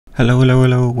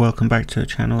Hello, welcome back to the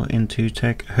channel Into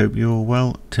Tech. Hope you're all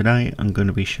well. Today I'm going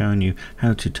to be showing you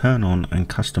how to turn on and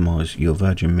customize your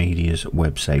Virgin Media's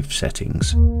Websafe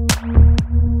settings.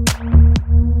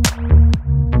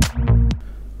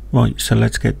 Right, so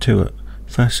let's get to it.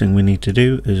 First thing we need to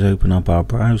do is open up our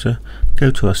browser,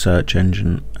 go to our search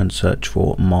engine and search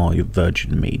for My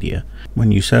Virgin Media.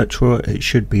 When you search for it, it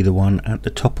should be the one at the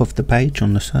top of the page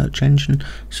on the search engine.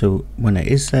 So when it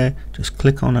is there, just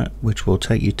click on it, which will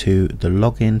take you to the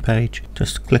login page.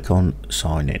 Just click on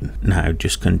sign in. Now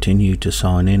just continue to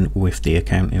sign in with the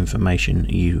account information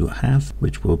you have,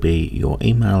 which will be your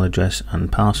email address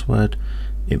and password.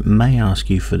 It may ask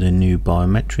you for the new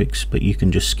biometrics, but you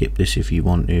can just skip this if you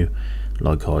want to,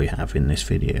 like I have in this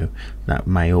video. That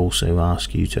may also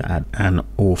ask you to add an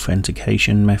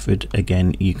authentication method.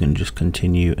 Again, you can just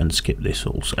continue and skip this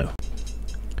also.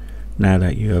 Now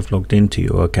that you have logged into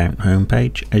your account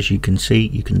homepage, as you can see,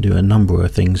 you can do a number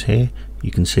of things here.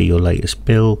 You can see your latest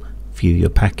bill, view your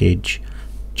package,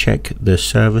 check the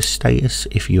service status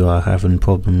if you are having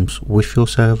problems with your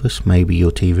service. Maybe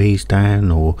your TV's down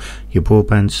or your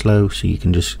broadband's slow, so you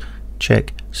can just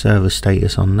check service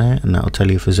status on there and that'll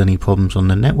tell you if there's any problems on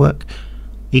the network.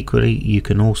 Equally, you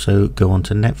can also go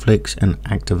onto Netflix and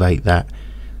activate that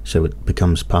so it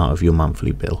becomes part of your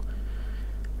monthly bill.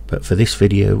 But for this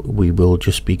video we will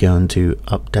just be going to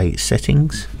update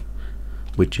settings,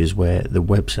 which is where the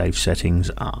Websafe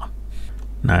settings are.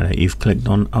 Now that you've clicked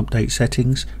on update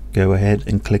settings, go ahead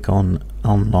and click on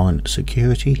online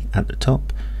security at the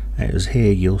top. As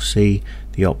here you'll see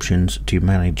the options to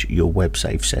manage your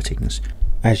Websafe settings.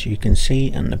 As you can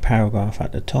see in the paragraph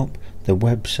at the top, the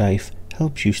Websafe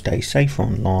helps you stay safer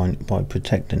online by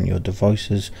protecting your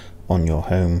devices on your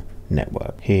home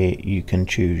network. Here you can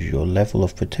choose your level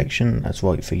of protection that's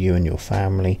right for you and your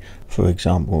family. For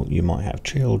example, you might have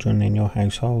children in your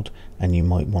household and you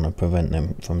might want to prevent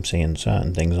them from seeing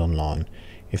certain things online.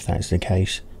 If that's the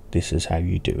case, this is how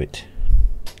you do it.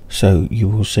 So you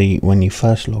will see when you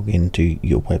first log into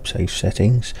your Websafe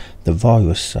settings, the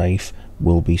virus safe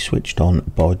will be switched on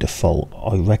by default.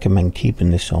 I recommend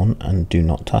keeping this on and do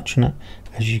not touching it.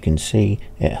 As you can see,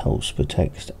 it helps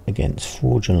protect against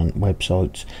fraudulent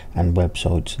websites and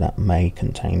websites that may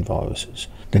contain viruses.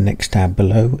 The next tab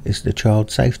below is the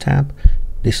Child Safe tab.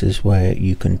 This is where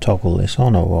you can toggle this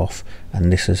on or off,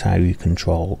 and this is how you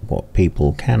control what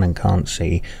people can and can't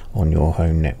see on your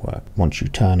home network. Once you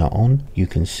turn it on, you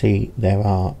can see there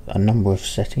are a number of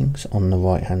settings on the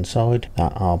right hand side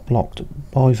that are blocked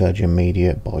by Virgin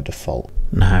Media by default.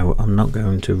 Now I'm not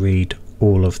going to read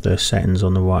all of the settings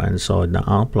on the right hand side that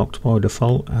are blocked by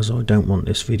default, as I don't want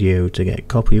this video to get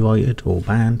copyrighted or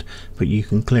banned, but you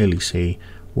can clearly see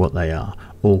what they are.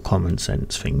 All common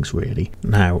sense things really.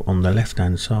 Now on the left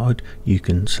hand side you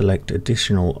can select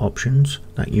additional options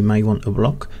that you may want to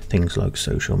block, things like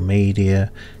social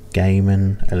media,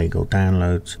 gaming, illegal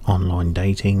downloads, online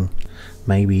dating,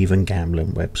 maybe even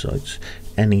gambling websites.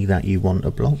 Any that you want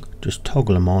to block, just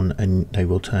toggle them on and they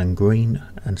will turn green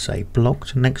and say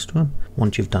blocked next to them.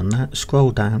 Once you've done that,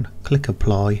 scroll down, click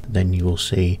apply, then you will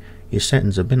see your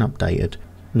settings have been updated.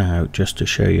 Now just to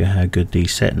show you how good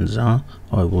these settings are,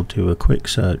 I will do a quick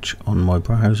search on my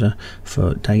browser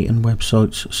for dating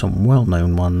websites, some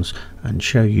well-known ones, and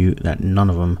show you that none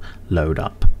of them load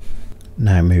up.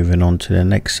 Now moving on to the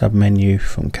next submenu,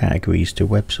 from categories to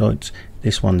websites.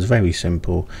 This one's very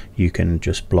simple. You can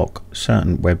just block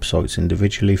certain websites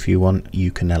individually if you want.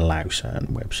 You can allow certain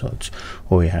websites.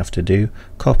 All you have to do,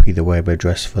 copy the web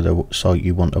address for the site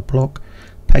you want to block,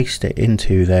 paste it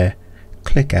into there,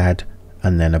 click add,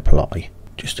 and then apply.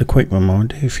 Just a quick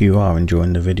reminder, if you are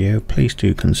enjoying the video, please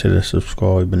do consider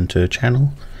subscribing to the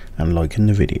channel and liking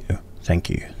the video. Thank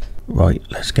you. Right,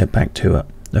 let's get back to it.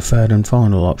 The third and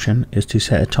final option is to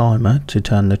set a timer to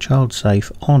turn the child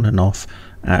safe on and off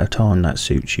at a time that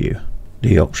suits you.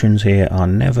 The options here are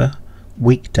never,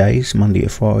 weekdays Monday to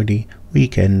Friday,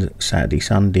 weekend Saturday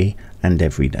Sunday, and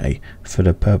every day. For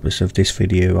the purpose of this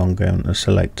video I'm going to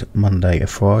select Monday to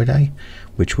Friday,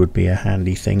 which would be a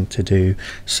handy thing to do.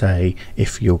 Say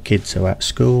if your kids are at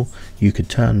school, you could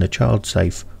turn the child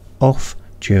safe off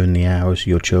during the hours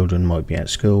your children might be at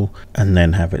school and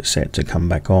then have it set to come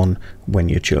back on when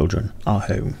your children are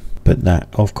home. But that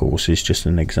of course is just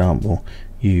an example.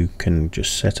 You can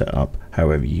just set it up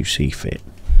however you see fit.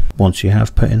 Once you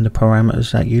have put in the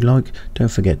parameters that you like, don't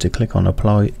forget to click on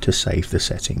apply to save the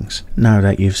settings. Now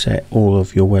that you've set all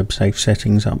of your Websafe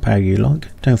settings up how you like,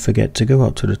 don't forget to go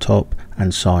up to the top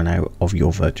and sign out of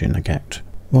your Virgin account.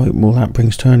 Right, well that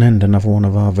brings to an end another one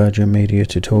of our Virgin Media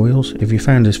tutorials. If you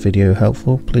found this video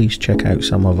helpful, please check out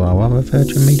some of our other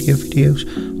Virgin Media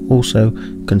videos. Also,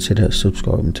 consider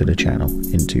subscribing to the channel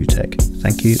Into Tech.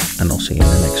 Thank you, and I'll see you in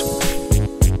the next one.